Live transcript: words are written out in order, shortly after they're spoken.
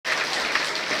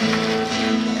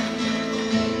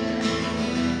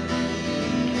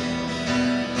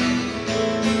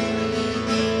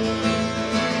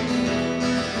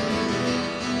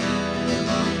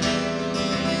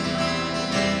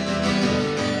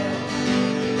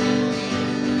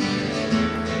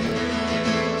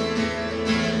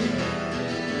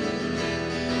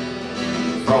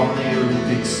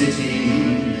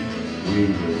city we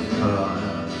live her.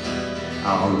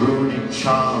 Our ruining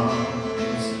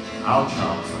charms, our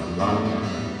charms are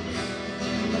lost.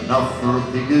 Enough for a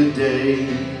bigger day,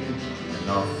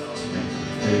 enough to make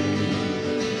them pay,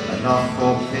 enough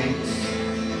for pigs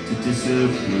to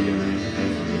disappear in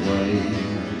every way.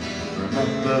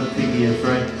 Remember, piggy, a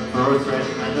threat for a threat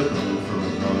and a blow for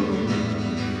a blow.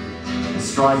 A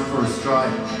strike for a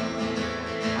strike,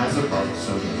 as above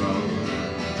so below.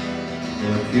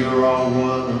 Their puerile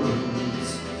words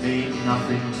mean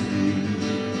nothing to me.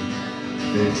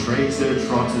 Their traitor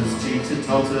trotters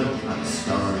teeter-totter and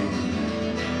scurry.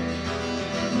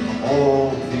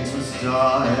 All pigs must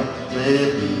die,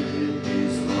 their being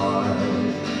is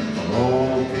alive.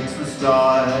 All pigs must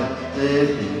die, their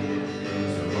being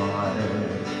is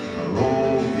alive.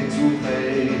 All pigs will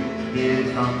pay,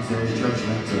 here comes their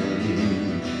judgment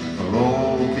day. For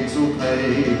all pigs will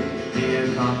pay, here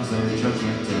comes their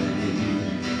judgment day.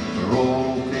 For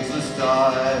all pigs must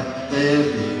die, their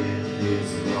being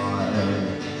is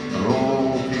alive. For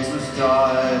all pigs must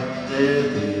die, their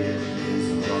being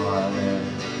is alive.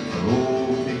 For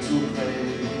all pigs will pay,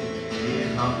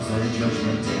 here comes their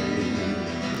judgment day.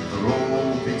 For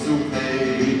all pigs will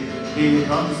pay, here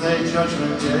comes their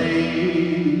judgment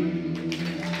day.